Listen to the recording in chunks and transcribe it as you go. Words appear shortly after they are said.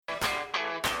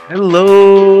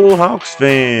Hello, Hawks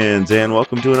fans, and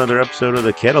welcome to another episode of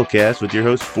the Kettlecast with your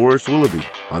host, Forrest Willoughby.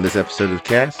 On this episode of the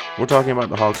cast, we're talking about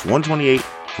the Hawks' 128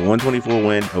 to 124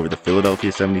 win over the Philadelphia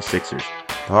 76ers.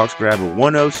 The Hawks grab a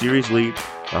 1-0 series lead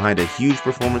behind a huge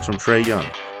performance from Trae Young.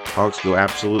 The Hawks go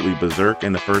absolutely berserk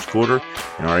in the first quarter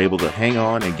and are able to hang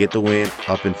on and get the win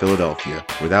up in Philadelphia.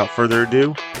 Without further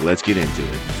ado, let's get into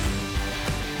it.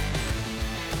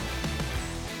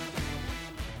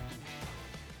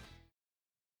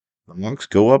 The Hawks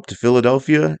go up to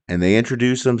Philadelphia and they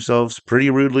introduce themselves pretty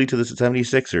rudely to the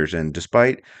 76ers. And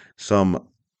despite some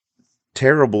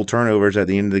terrible turnovers at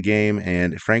the end of the game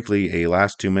and, frankly, a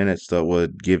last 2 minutes that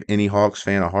would give any Hawks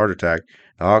fan a heart attack,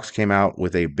 the Hawks came out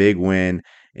with a big win.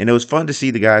 And it was fun to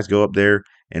see the guys go up there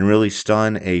and really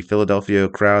stun a Philadelphia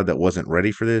crowd that wasn't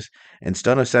ready for this and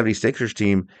stun a 76ers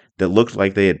team that looked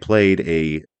like they had played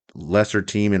a lesser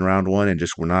team in round one and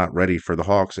just were not ready for the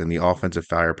Hawks and the offensive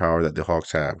firepower that the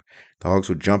Hawks have. The Hawks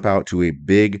would jump out to a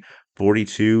big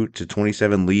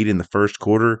 42-27 lead in the first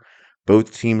quarter.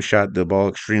 Both teams shot the ball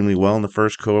extremely well in the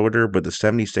first quarter, but the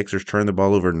 76ers turned the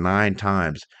ball over 9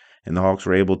 times, and the Hawks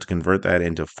were able to convert that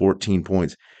into 14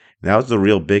 points. That was the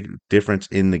real big difference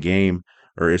in the game,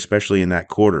 or especially in that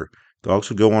quarter. The Hawks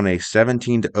would go on a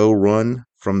 17-0 run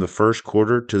from the first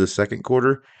quarter to the second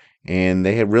quarter, and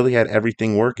they had really had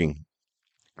everything working.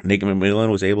 Nick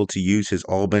McMillan was able to use his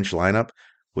all bench lineup,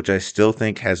 which I still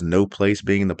think has no place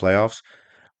being in the playoffs.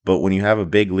 But when you have a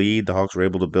big lead, the Hawks were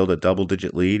able to build a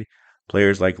double-digit lead.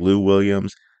 Players like Lou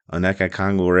Williams, Onyeka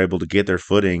Okongwu were able to get their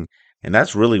footing, and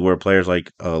that's really where players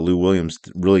like Lou Williams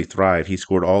really thrive. He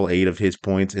scored all 8 of his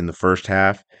points in the first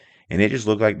half, and it just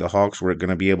looked like the Hawks were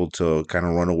going to be able to kind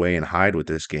of run away and hide with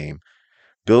this game.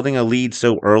 Building a lead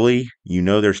so early, you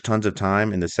know there's tons of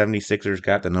time, and the 76ers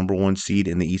got the number one seed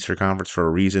in the Eastern Conference for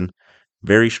a reason.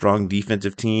 Very strong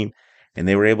defensive team, and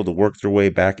they were able to work their way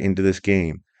back into this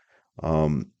game.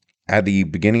 Um, at the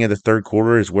beginning of the third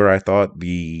quarter is where I thought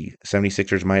the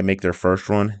 76ers might make their first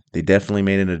run. They definitely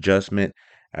made an adjustment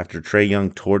after Trae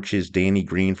Young torches Danny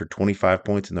Green for 25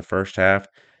 points in the first half.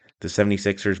 The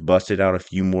 76ers busted out a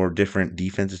few more different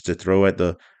defenses to throw at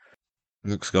the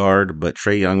Hawks guard, but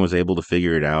Trae Young was able to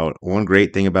figure it out. One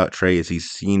great thing about Trae is he's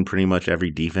seen pretty much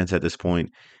every defense at this point,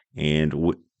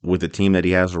 and with the team that he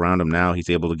has around him now,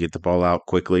 he's able to get the ball out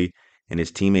quickly, and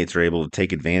his teammates are able to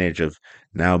take advantage of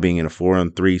now being in a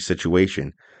 4-on-3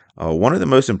 situation. One of the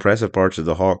most impressive parts of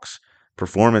the Hawks'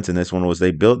 performance in this one was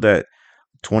they built that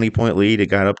 20-point lead.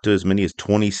 It got up to as many as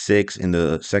 26 in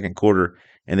the second quarter,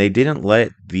 and they didn't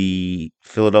let the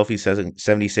Philadelphia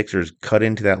 76ers cut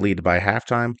into that lead by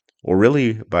halftime or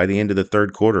really by the end of the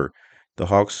third quarter. The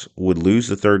Hawks would lose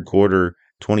the third quarter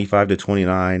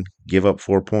 25-29, give up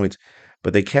 4 points,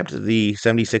 but they kept the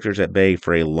 76ers at bay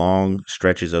for a long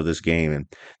stretches of this game. And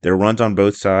their runs on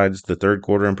both sides, the third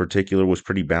quarter in particular, was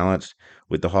pretty balanced,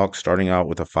 with the Hawks starting out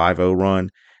with a 5-0 run,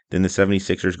 then the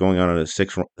 76ers going on a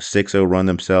 6-0 run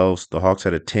themselves. The Hawks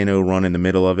had a 10-0 run in the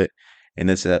middle of it. And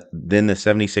then the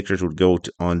 76ers would go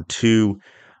on two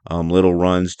little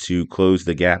runs to close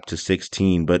the gap to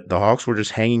 16. But the Hawks were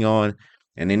just hanging on.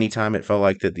 And anytime it felt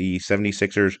like that the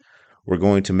 76ers were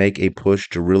going to make a push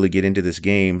to really get into this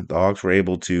game, the Hawks were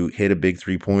able to hit a big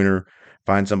 3-pointer,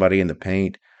 find somebody in the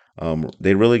paint.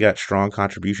 They really got strong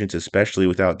contributions, especially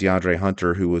without DeAndre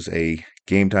Hunter, who was a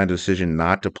game time decision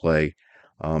not to play.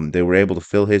 They were able to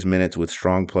fill his minutes with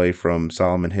strong play from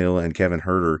Solomon Hill and Kevin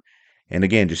Herter. And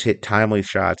again, just hit timely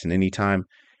shots. And anytime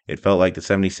it felt like the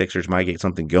 76ers might get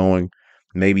something going,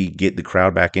 maybe get the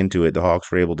crowd back into it, the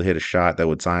Hawks were able to hit a shot that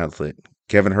would silence it.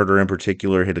 Kevin Herter, in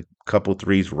particular, hit a couple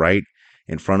threes right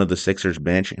in front of the Sixers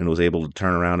bench and was able to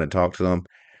turn around and talk to them.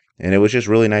 And it was just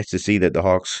really nice to see that the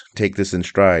Hawks take this in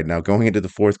stride. Now, going into the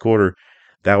fourth quarter,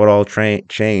 that would all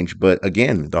change. But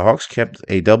again, the Hawks kept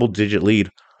a double digit lead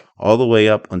all the way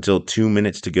up until 2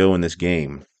 minutes to go in this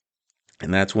game.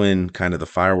 And that's when kind of the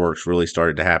fireworks really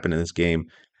started to happen in this game.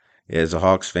 As a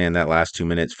Hawks fan, that last 2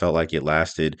 minutes felt like it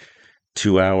lasted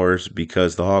 2 hours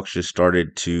because the Hawks just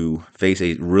started to face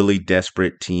a really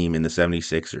desperate team in the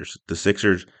 76ers. The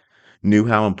Sixers knew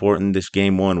how important this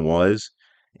game one was.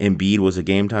 Embiid was a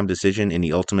game time decision and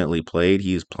he ultimately played.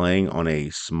 He is playing on a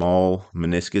small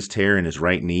meniscus tear in his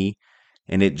right knee,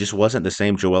 and it just wasn't the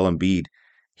same Joel Embiid.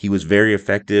 He was very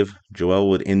effective. Joel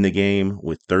would end the game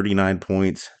with 39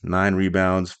 points, 9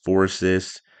 rebounds, 4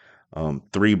 assists,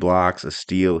 3 blocks, a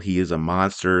steal. He is a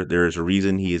monster. There is a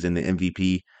reason he is in the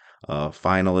MVP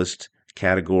finalist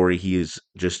category. He is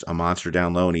just a monster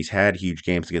down low, and he's had huge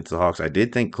games against the Hawks. I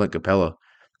did think Clint Capella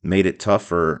made it tough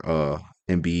for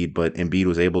Embiid, but Embiid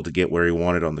was able to get where he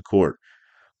wanted on the court.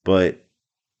 But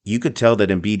you could tell that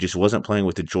Embiid just wasn't playing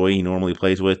with the joy he normally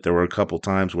plays with. There were a couple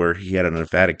times where he had an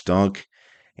emphatic dunk,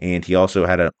 and he also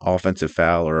had an offensive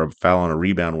foul or a foul on a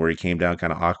rebound where he came down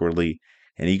kind of awkwardly,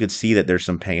 and you could see that there's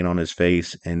some pain on his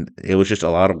face, and it was just a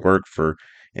lot of work for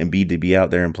Embiid to be out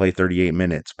there and play 38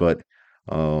 minutes. But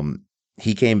um,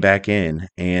 he came back in,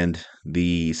 and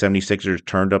the 76ers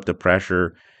turned up the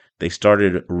pressure. They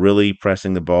started really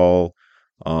pressing the ball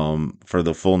for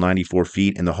the full 94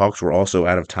 feet, and the Hawks were also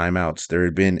out of timeouts. There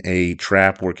had been a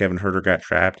trap where Kevin Herter got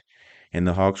trapped, and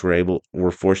the Hawks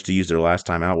were forced to use their last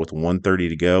timeout with 1:30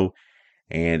 to go,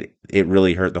 and it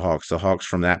really hurt the Hawks. The Hawks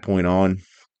from that point on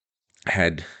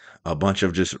had a bunch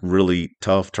of just really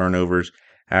tough turnovers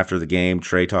after the game.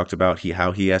 Trey talked about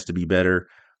how he has to be better,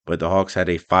 but the Hawks had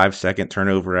a 5-second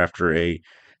turnover after a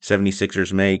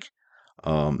 76ers make.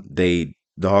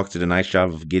 The Hawks did a nice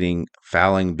job of getting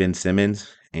fouling Ben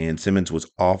Simmons, and Simmons was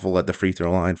awful at the free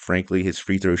throw line. Frankly, his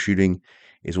free throw shooting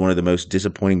is one of the most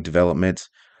disappointing developments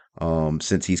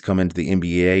since he's come into the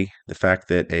NBA. The fact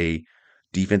that a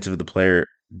defensive the player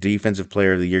defensive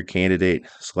player of the year candidate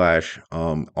slash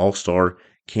all star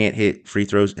can't hit free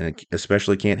throws, and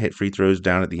especially can't hit free throws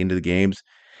down at the end of the games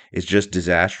is just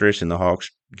disastrous. And the Hawks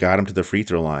got him to the free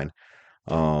throw line.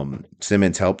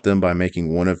 Simmons helped them by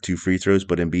making one of two free throws,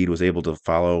 but Embiid was able to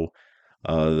follow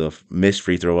the missed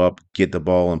free throw up, get the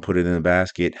ball, and put it in the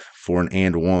basket for an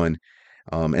and one.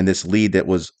 And this lead that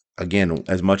was, again,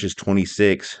 as much as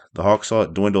 26, the Hawks saw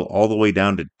it dwindle all the way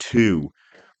down to two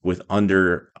with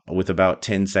about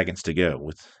 10 seconds to go.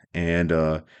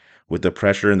 With the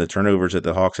pressure and the turnovers that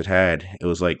the Hawks had, it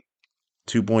was like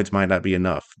 2 points might not be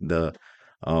enough. The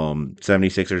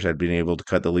 76ers had been able to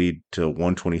cut the lead to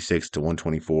 126 to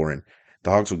 124, and the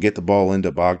Hawks would get the ball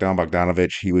into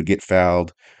Bogdanovich. He would get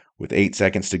fouled with 8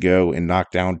 seconds to go and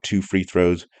knock down two free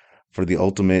throws for the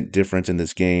ultimate difference in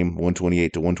this game,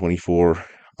 128 to 124.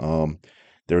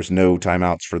 There was no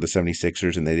timeouts for the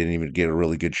 76ers, and they didn't even get a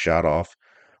really good shot off.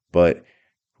 But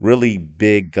really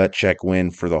big gut check win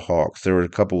for the Hawks. There were a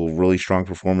couple of really strong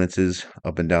performances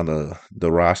up and down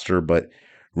the roster, but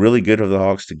really good of the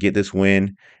Hawks to get this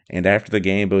win. And after the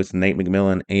game, both Nate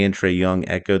McMillan and Trey Young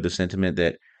echoed the sentiment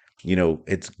that,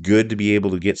 it's good to be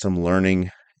able to get some learning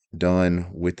done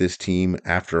with this team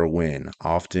after a win.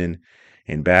 Often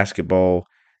in basketball,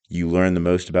 you learn the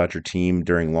most about your team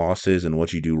during losses and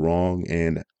what you do wrong.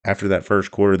 And after that first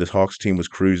quarter, this Hawks team was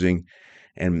cruising,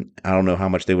 and I don't know how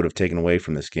much they would have taken away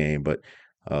from this game, but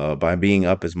by being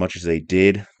up as much as they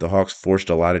did, the Hawks forced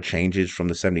a lot of changes from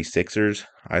the 76ers.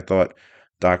 I thought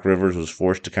Doc Rivers was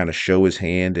forced to kind of show his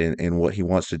hand in what he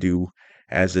wants to do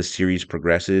as this series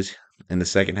progresses. In the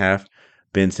second half,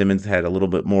 Ben Simmons had a little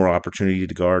bit more opportunity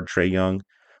to guard Trey Young.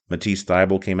 Matisse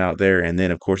Thybulle came out there, and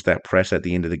then, of course, that press at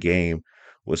the end of the game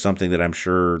was something that I'm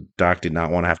sure Doc did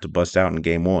not want to have to bust out in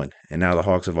game one. And now the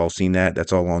Hawks have all seen that.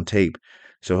 That's all on tape.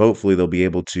 So hopefully they'll be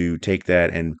able to take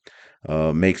that and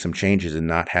make some changes and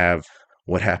not have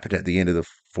what happened at the end of the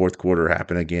fourth quarter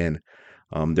happen again.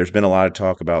 There's been a lot of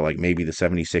talk about like maybe the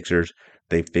 76ers,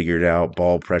 they figured out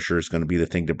ball pressure is going to be the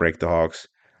thing to break the Hawks.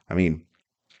 I mean,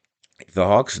 if the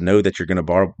Hawks know that you're going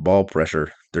to ball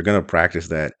pressure, they're going to practice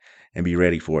that and be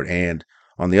ready for it. And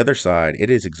on the other side,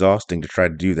 it is exhausting to try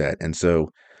to do that. And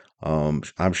so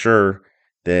I'm sure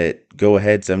that go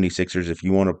ahead, 76ers, if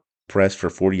you want to press for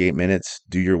 48 minutes,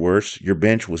 do your worst. Your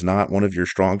bench was not one of your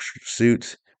strong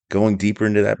suits. Going deeper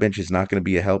into that bench is not going to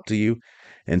be a help to you.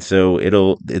 And so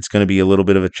it's going to be a little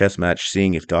bit of a chess match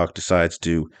seeing if Doc decides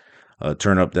to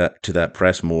turn up that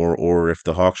press more, or if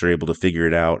the Hawks are able to figure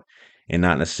it out and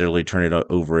not necessarily turn it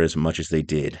over as much as they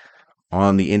did.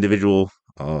 On the individual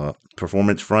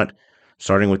performance front,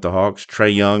 starting with the Hawks, Trey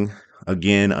Young,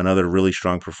 again, another really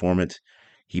strong performance.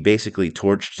 He basically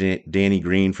torched Danny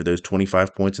Green for those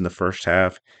 25 points in the first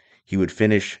half. He would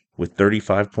finish with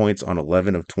 35 points on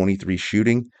 11 of 23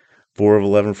 shooting, 4 of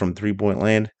 11 from three-point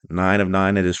land, 9 of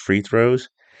 9 at his free throws.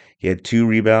 He had 2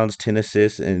 rebounds, 10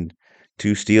 assists, and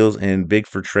 2 steals. And big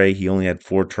for Trey, he only had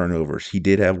 4 turnovers. He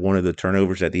did have one of the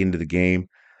turnovers at the end of the game.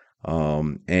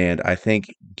 And I think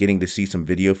getting to see some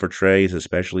video for Trey is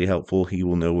especially helpful. He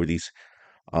will know where these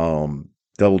um,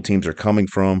 double teams are coming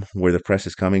from, where the press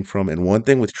is coming from. And one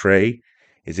thing with Trey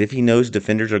is if he knows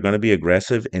defenders are going to be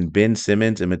aggressive, and Ben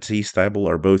Simmons and Matisse Thybulle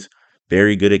are both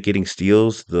very good at getting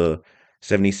steals. The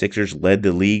 76ers led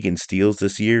the league in steals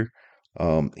this year.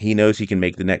 He knows he can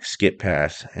make the next skip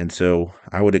pass. And so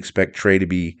I would expect Trey to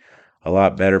be a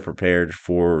lot better prepared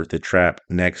for the trap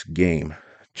next game.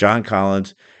 John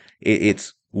Collins,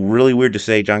 it's really weird to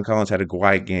say John Collins had a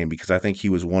quiet game because I think he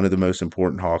was one of the most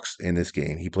important Hawks in this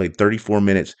game. He played 34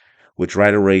 minutes, which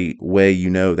right away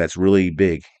that's really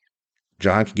big.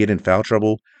 John can get in foul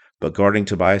trouble, but guarding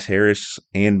Tobias Harris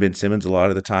and Ben Simmons a lot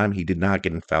of the time, he did not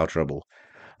get in foul trouble.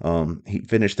 He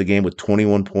finished the game with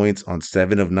 21 points on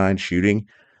 7 of 9 shooting,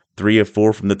 3 of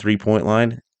 4 from the 3 point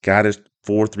line. Got his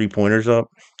 4 3 pointers up.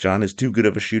 John is too good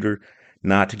of a shooter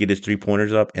not to get his 3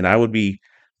 pointers up. And I would be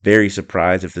very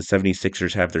surprised if the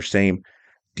 76ers have their same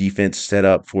defense set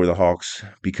up for the Hawks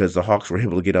because the Hawks were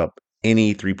able to get up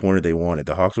any 3 pointer they wanted.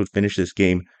 The Hawks would finish this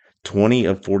game 20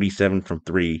 of 47 from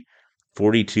three,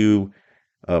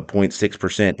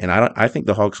 42.6%. And I think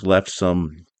the Hawks left some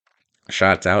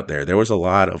shots out there. There was a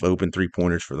lot of open 3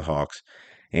 pointers for the Hawks,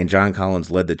 and John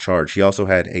Collins led the charge. He also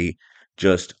had a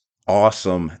just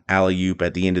awesome alley oop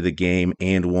at the end of the game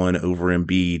and one over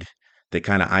Embiid that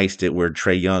kind of iced it, where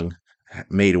Trae Young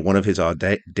made one of his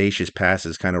audacious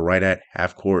passes kind of right at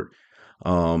half court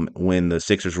when the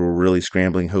Sixers were really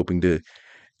scrambling, hoping to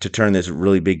turn this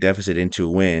really big deficit into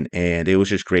a win. And it was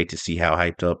just great to see how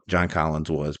hyped up John Collins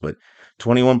was. But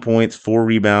 21 points, 4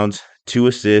 rebounds, 2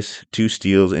 assists, 2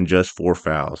 steals, and just 4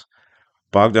 fouls.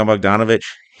 Bogdan Bogdanovic,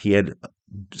 he had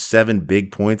 7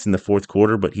 big points in the fourth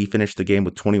quarter, but he finished the game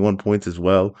with 21 points as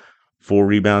well, 4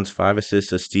 rebounds, 5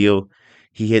 assists, a steal.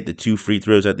 He hit the 2 free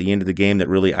throws at the end of the game that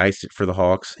really iced it for the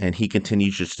Hawks, and he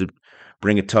continues just to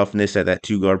bring a toughness at that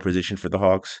 2 guard position for the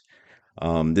Hawks.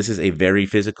 This is a very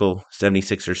physical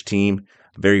 76ers team,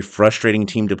 very frustrating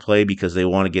team to play because they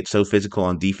want to get so physical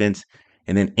on defense.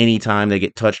 And then anytime they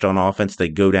get touched on offense, they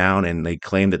go down and they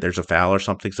claim that there's a foul or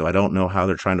something. So I don't know how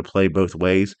they're trying to play both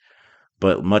ways.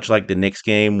 But much like the Knicks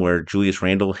game where Julius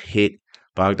Randle hit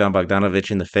Bogdan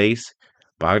Bogdanovic in the face,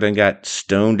 Bogdan got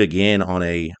stoned again on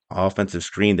a offensive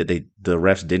screen that the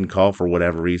refs didn't call for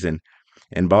whatever reason.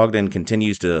 And Bogdan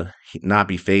continues to not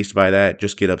be faced by that,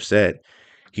 just get upset.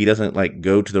 He doesn't like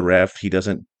go to the ref. He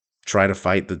doesn't try to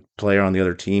fight the player on the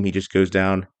other team. He just goes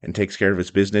down and takes care of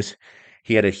his business.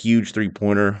 He had a huge 3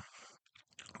 pointer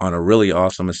on a really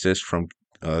awesome assist from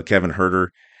Kevin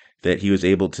Herter that he was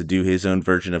able to do his own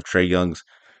version of Trae Young's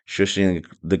shushing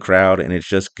the crowd. And it's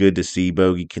just good to see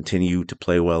Bogey continue to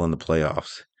play well in the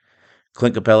playoffs.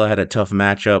 Clint Capella had a tough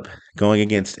matchup going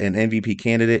against an MVP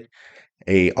candidate.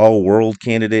 A all-world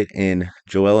candidate in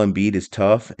Joel Embiid is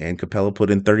tough, and Capella put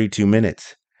in 32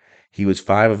 minutes. He was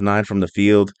 5 of 9 from the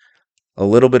field. A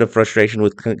little bit of frustration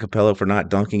with Clint Capella for not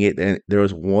dunking it. And there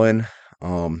was one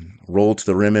roll to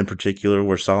the rim in particular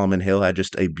where Solomon Hill had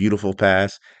just a beautiful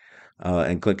pass,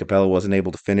 and Clint Capella wasn't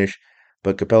able to finish.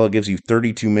 But Capella gives you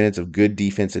 32 minutes of good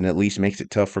defense and at least makes it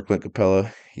tough for Clint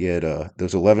Capella. He had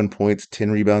those 11 points,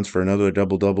 10 rebounds for another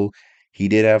double-double. He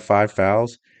did have 5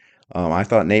 fouls. I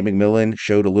thought Nate McMillan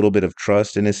showed a little bit of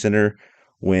trust in his center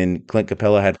when Clint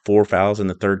Capella had 4 fouls in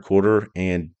the third quarter,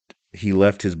 and he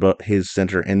left his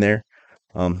center in there.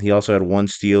 He also had 1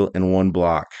 steal and 1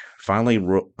 block. Finally,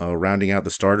 rounding out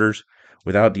the starters,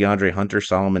 without DeAndre Hunter,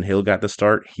 Solomon Hill got the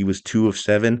start. He was 2 of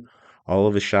 7, all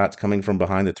of his shots coming from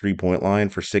behind the 3 point line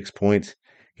for 6 points.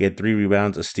 He had 3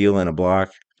 rebounds, a steal, and a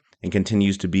block, and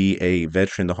continues to be a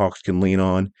veteran the Hawks can lean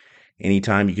on.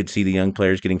 Anytime you could see the young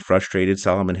players getting frustrated,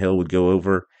 Solomon Hill would go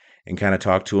over and kind of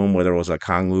talk to them, whether it was a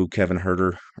Kongwu, Kevin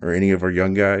Herter, or any of our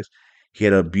young guys. He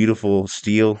had a beautiful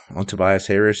steal on Tobias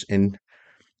Harris in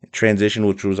transition,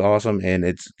 which was awesome, and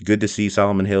it's good to see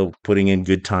Solomon Hill putting in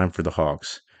good time for the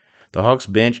Hawks. The Hawks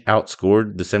bench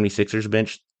outscored the 76ers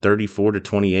bench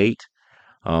 34-28.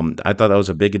 I thought that was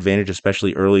a big advantage,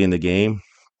 especially early in the game.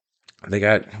 They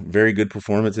got very good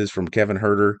performances from Kevin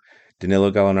Herter,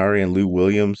 Danilo Gallinari, and Lou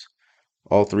Williams.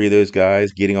 All three of those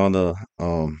guys getting on the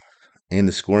in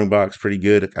the scoring box pretty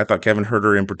good. I thought Kevin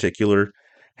Herter in particular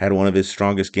had one of his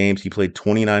strongest games. He played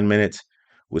 29 minutes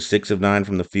with 6 of 9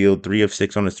 from the field, 3 of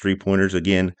 6 on his 3 pointers.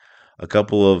 Again, a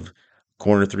couple of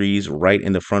corner threes right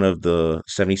in the front of the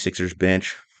 76ers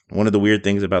bench. One of the weird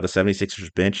things about the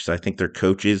 76ers bench is I think their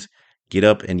coaches get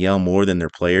up and yell more than their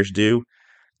players do.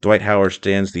 Dwight Howard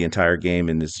stands the entire game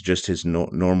and is just his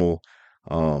normal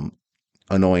um,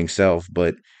 annoying self.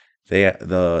 But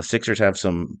the Sixers have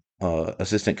some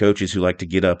assistant coaches who like to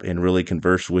get up and really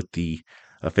converse with the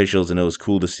officials, and it was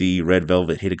cool to see Red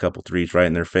Velvet hit a couple threes right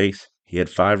in their face. He had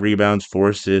 5 rebounds, 4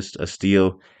 assists, a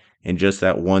steal, and just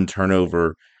that one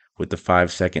turnover with the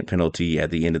 5 second penalty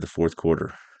at the end of the fourth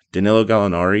quarter. Danilo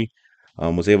Gallinari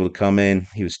was able to come in.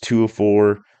 He was 2 of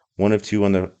 4, 1 of 2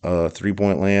 on the 3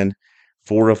 point land,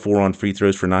 4 of 4 on free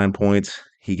throws for 9 points.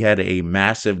 He had a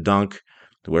massive dunk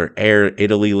where Air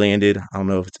Italy landed. I don't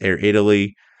know if it's Air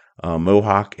Italy,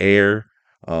 Mohawk Air,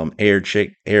 Air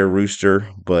Chick, Air Rooster,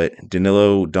 but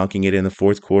Danilo dunking it in the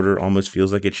fourth quarter almost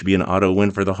feels like it should be an auto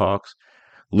win for the Hawks.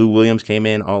 Lou Williams came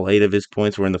in. All 8 of his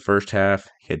points were in the first half.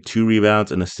 He had 2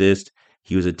 rebounds, an assist.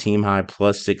 He was a team high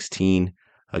plus 16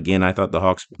 Again, I thought the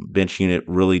Hawks bench unit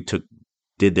really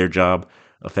did their job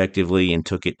effectively and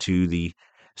took it to the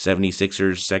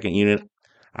 76ers second unit.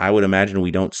 I would imagine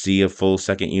we don't see a full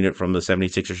second unit from the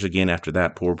 76ers again after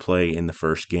that poor play in the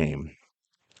first game.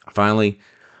 Finally,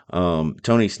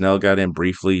 Tony Snell got in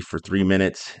briefly for 3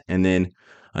 minutes, and then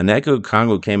Oneko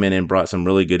Congo came in and brought some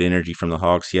really good energy from the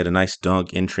Hawks. He had a nice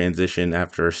dunk in transition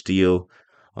after a steal,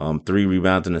 3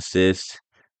 rebounds and assists,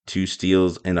 2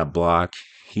 steals, and a block.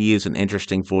 He is an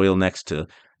interesting foil next to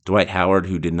Dwight Howard,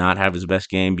 who did not have his best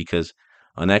game because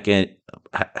Oneka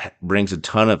brings a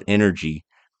ton of energy,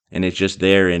 and it's just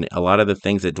there. And a lot of the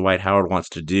things that Dwight Howard wants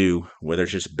to do, whether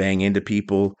it's just bang into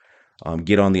people,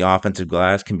 get on the offensive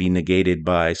glass, can be negated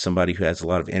by somebody who has a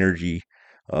lot of energy,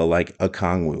 like a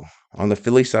Kongwu. On the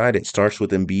Philly side, it starts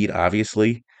with Embiid,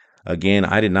 obviously. Again,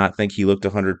 I did not think he looked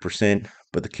 100%,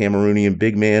 but the Cameroonian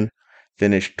big man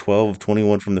finished 12 of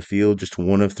 21 from the field, just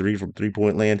 1 of 3 from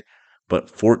three-point land, but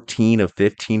 14 of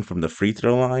 15 from the free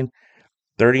throw line.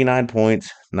 39 points,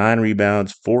 9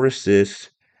 rebounds, 4 assists,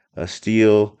 a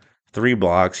steal, 3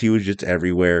 blocks. He was just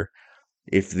everywhere.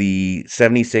 If the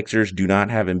 76ers do not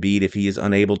have Embiid, if he is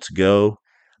unable to go,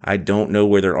 I don't know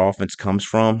where their offense comes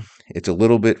from. It's a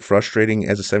little bit frustrating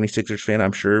as a 76ers fan,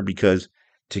 I'm sure, because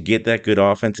to get that good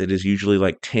offense, it is usually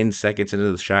like 10 seconds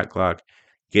into the shot clock.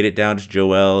 Get it down to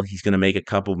Joel. He's going to make a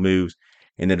couple moves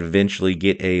and then eventually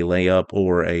get a layup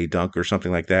or a dunk or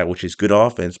something like that, which is good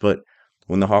offense. But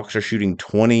when the Hawks are shooting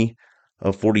 20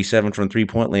 of 47 from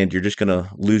 3-point land, you're just going to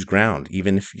lose ground,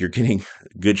 even if you're getting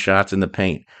good shots in the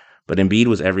paint. But Embiid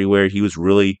was everywhere. He was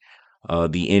really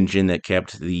the engine that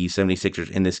kept the 76ers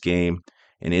in this game.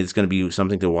 And it's going to be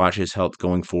something to watch his health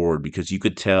going forward because you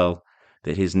could tell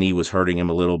that his knee was hurting him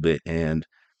a little bit. And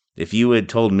if you had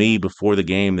told me before the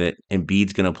game that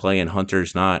Embiid's going to play and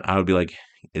Hunter's not, I would be like,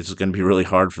 it's going to be really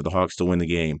hard for the Hawks to win the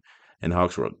game. And the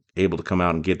Hawks were able to come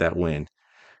out and get that win.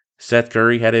 Seth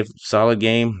Curry had a solid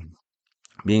game.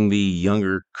 Being the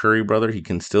younger Curry brother, he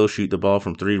can still shoot the ball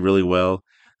from three really well.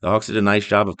 The Hawks did a nice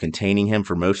job of containing him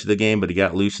for most of the game, but he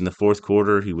got loose in the fourth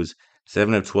quarter. He was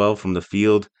 7 of 12 from the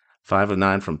field, 5 of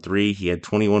 9 from three. He had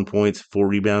 21 points, 4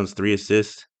 rebounds, 3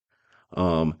 assists.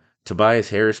 Tobias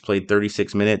Harris played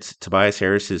 36 minutes. Tobias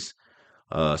Harris is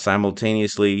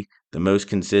simultaneously the most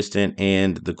consistent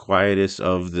and the quietest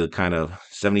of the kind of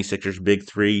 76ers big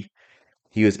three.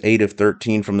 He was 8 of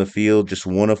 13 from the field, just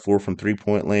 1 of 4 from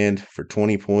 3-point land for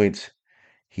 20 points.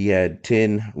 He had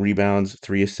 10 rebounds,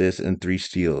 3 assists, and 3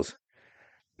 steals.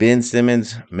 Ben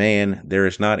Simmons, man, there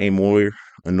is not a more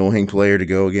annoying player to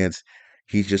go against.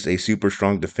 He's just a super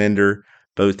strong defender.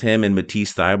 Both him and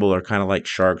Matisse Thybulle are kind of like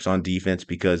sharks on defense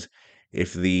because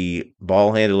if the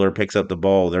ball handler picks up the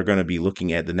ball, they're going to be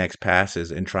looking at the next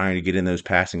passes and trying to get in those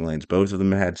passing lanes. Both of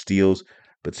them had steals,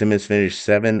 but Simmons finished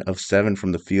 7 of 7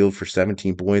 from the field for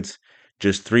 17 points,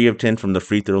 just 3 of 10 from the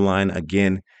free throw line.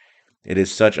 Again, it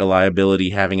is such a liability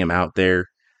having him out there.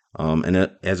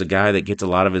 As a guy that gets a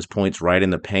lot of his points right in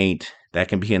the paint, that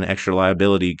can be an extra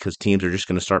liability because teams are just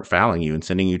going to start fouling you and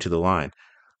sending you to the line.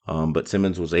 But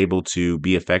Simmons was able to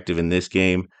be effective in this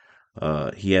game.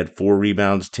 He had 4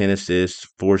 rebounds, 10 assists,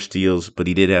 4 steals, but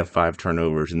he did have 5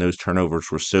 turnovers, and those turnovers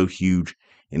were so huge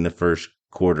in the first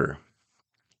quarter.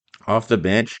 Off the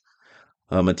bench,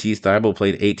 Matisse Thybulle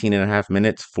played 18 and a half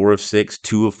minutes, 4 of 6,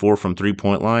 2 of 4 from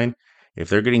 3-point line. If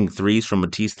they're getting threes from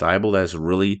Matisse Thybulle, that's a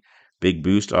really big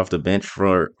boost off the bench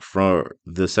for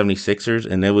the 76ers,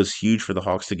 and that was huge for the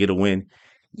Hawks to get a win,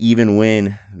 even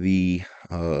when the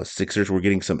Sixers were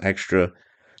getting some extra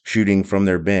shooting from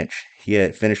their bench. He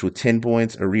had finished with 10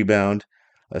 points, a rebound,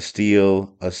 a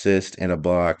steal, assist, and a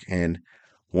block. And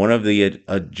one of the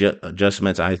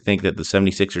adjustments I think that the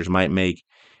 76ers might make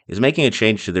is making a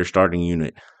change to their starting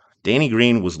unit. Danny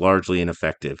Green was largely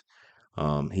ineffective.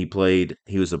 He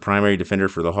was the primary defender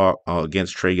for the Hawk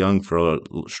against Trae Young for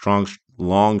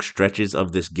long stretches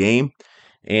of this game,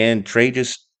 and Trae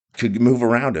just could move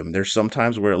around him. There's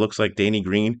sometimes where it looks like Danny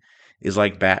Green is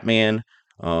like Batman,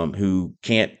 who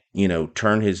can't,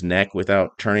 turn his neck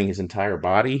without turning his entire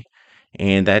body,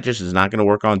 and that just is not going to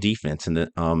work on defense. And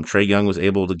Trae Young was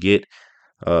able to get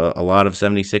a lot of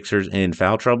 76ers in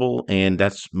foul trouble, and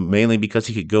that's mainly because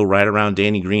he could go right around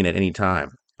Danny Green at any time.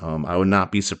 I would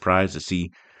not be surprised to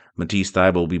see Matisse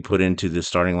Thybulle be put into the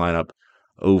starting lineup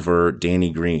over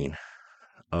Danny Green.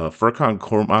 Furkan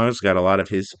Korkmaz got a lot of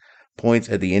his points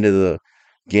at the end of the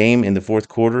game in the fourth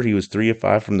quarter. He was 3 of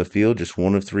 5 from the field, just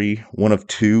 1 of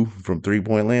 2 from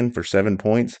 3-point land for 7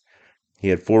 points. He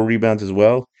had 4 rebounds as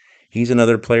well. He's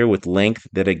another player with length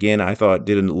that, again, I thought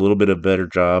did a little bit of better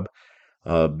job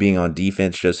being on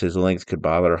defense. Just his length could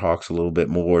bother Hawks a little bit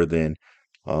more than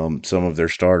some of their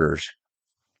starters.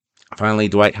 Finally,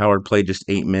 Dwight Howard played just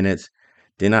 8 minutes,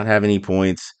 did not have any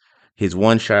points. His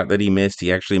one shot that he missed,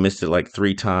 he actually missed it like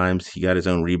 3 times. He got his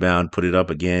own rebound, put it up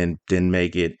again, didn't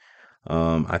make it.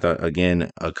 I thought again,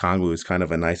 Okongwu was kind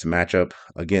of a nice matchup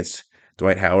against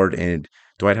Dwight Howard, and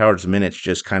Dwight Howard's minutes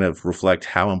just kind of reflect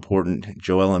how important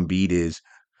Joel Embiid is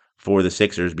for the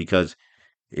Sixers because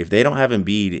if they don't have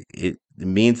Embiid, it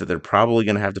means that they're probably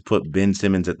going to have to put Ben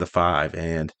Simmons at the five,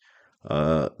 and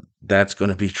uh, that's going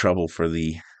to be trouble for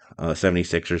the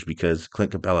 76ers because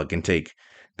Clint Capella can take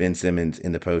Ben Simmons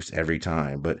in the post every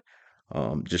time. But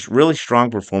just really strong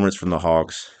performance from the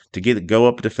Hawks to go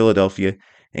up to Philadelphia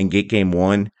and get game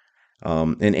one.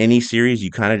 In any series, you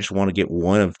kind of just want to get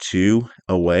one of two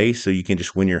away so you can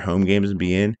just win your home games and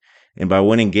be in. And by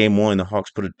winning game one, the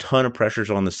Hawks put a ton of pressures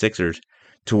on the Sixers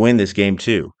to win this game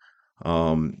too.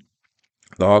 Um,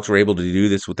 the Hawks were able to do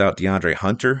this without DeAndre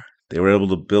Hunter. They were able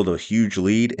to build a huge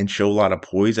lead and show a lot of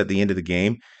poise at the end of the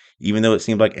game, even though it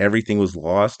seemed like everything was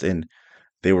lost and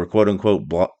they were quote unquote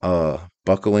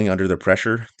buckling under the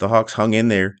pressure. The Hawks hung in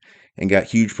there and got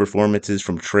huge performances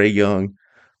from Trae Young,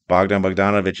 Bogdan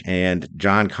Bogdanovic, and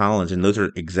John Collins, and those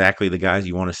are exactly the guys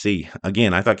you want to see.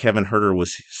 Again, I thought Kevin Herter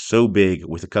was so big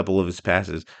with a couple of his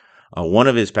passes. One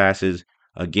of his passes,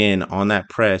 again, on that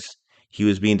press, he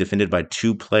was being defended by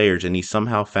two players, and he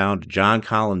somehow found John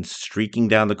Collins streaking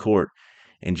down the court.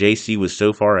 And JC was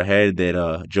so far ahead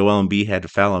that Joel Embiid had to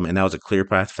foul him, and that was a clear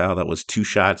path foul. That was 2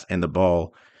 shots and the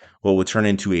ball. What would turn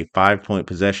into a 5 point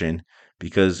possession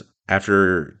because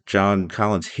after John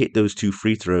Collins hit those two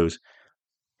free throws,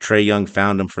 Trae Young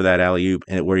found him for that alley oop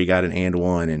and where he got an and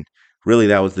one. And really,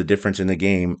 that was the difference in the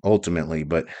game ultimately.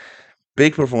 But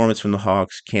big performance from the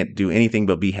Hawks. Can't do anything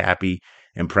but be happy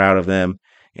and proud of them.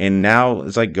 And now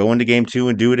it's like go into game two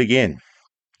and do it again.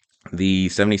 The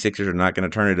 76ers are not going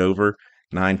to turn it over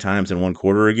 9 times in one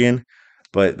quarter again,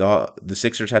 but the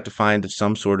Sixers have to find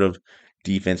some sort of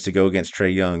defense to go against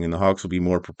Trae Young, and the Hawks will be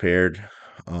more prepared.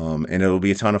 And it'll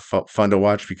be a ton of fun to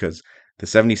watch because the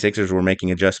 76ers were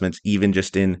making adjustments even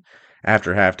just in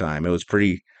after halftime. It was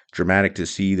pretty dramatic to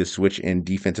see the switch in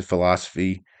defensive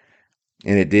philosophy,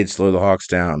 and it did slow the Hawks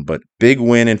down. But big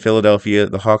win in Philadelphia.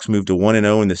 The Hawks moved to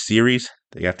 1-0 in the series.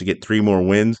 They have to get 3 more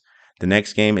wins. The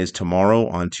next game is tomorrow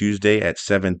on Tuesday at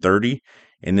 7:30,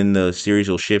 and then the series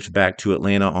will shift back to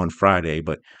Atlanta on Friday.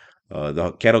 But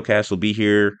the Kettlecast will be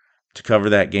here to cover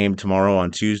that game tomorrow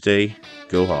on Tuesday.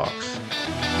 Go Hawks!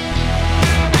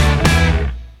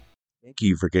 Thank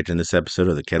you for catching this episode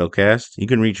of the Kettlecast. You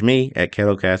can reach me at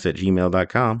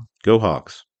kettlecast@gmail.com. Go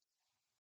Hawks!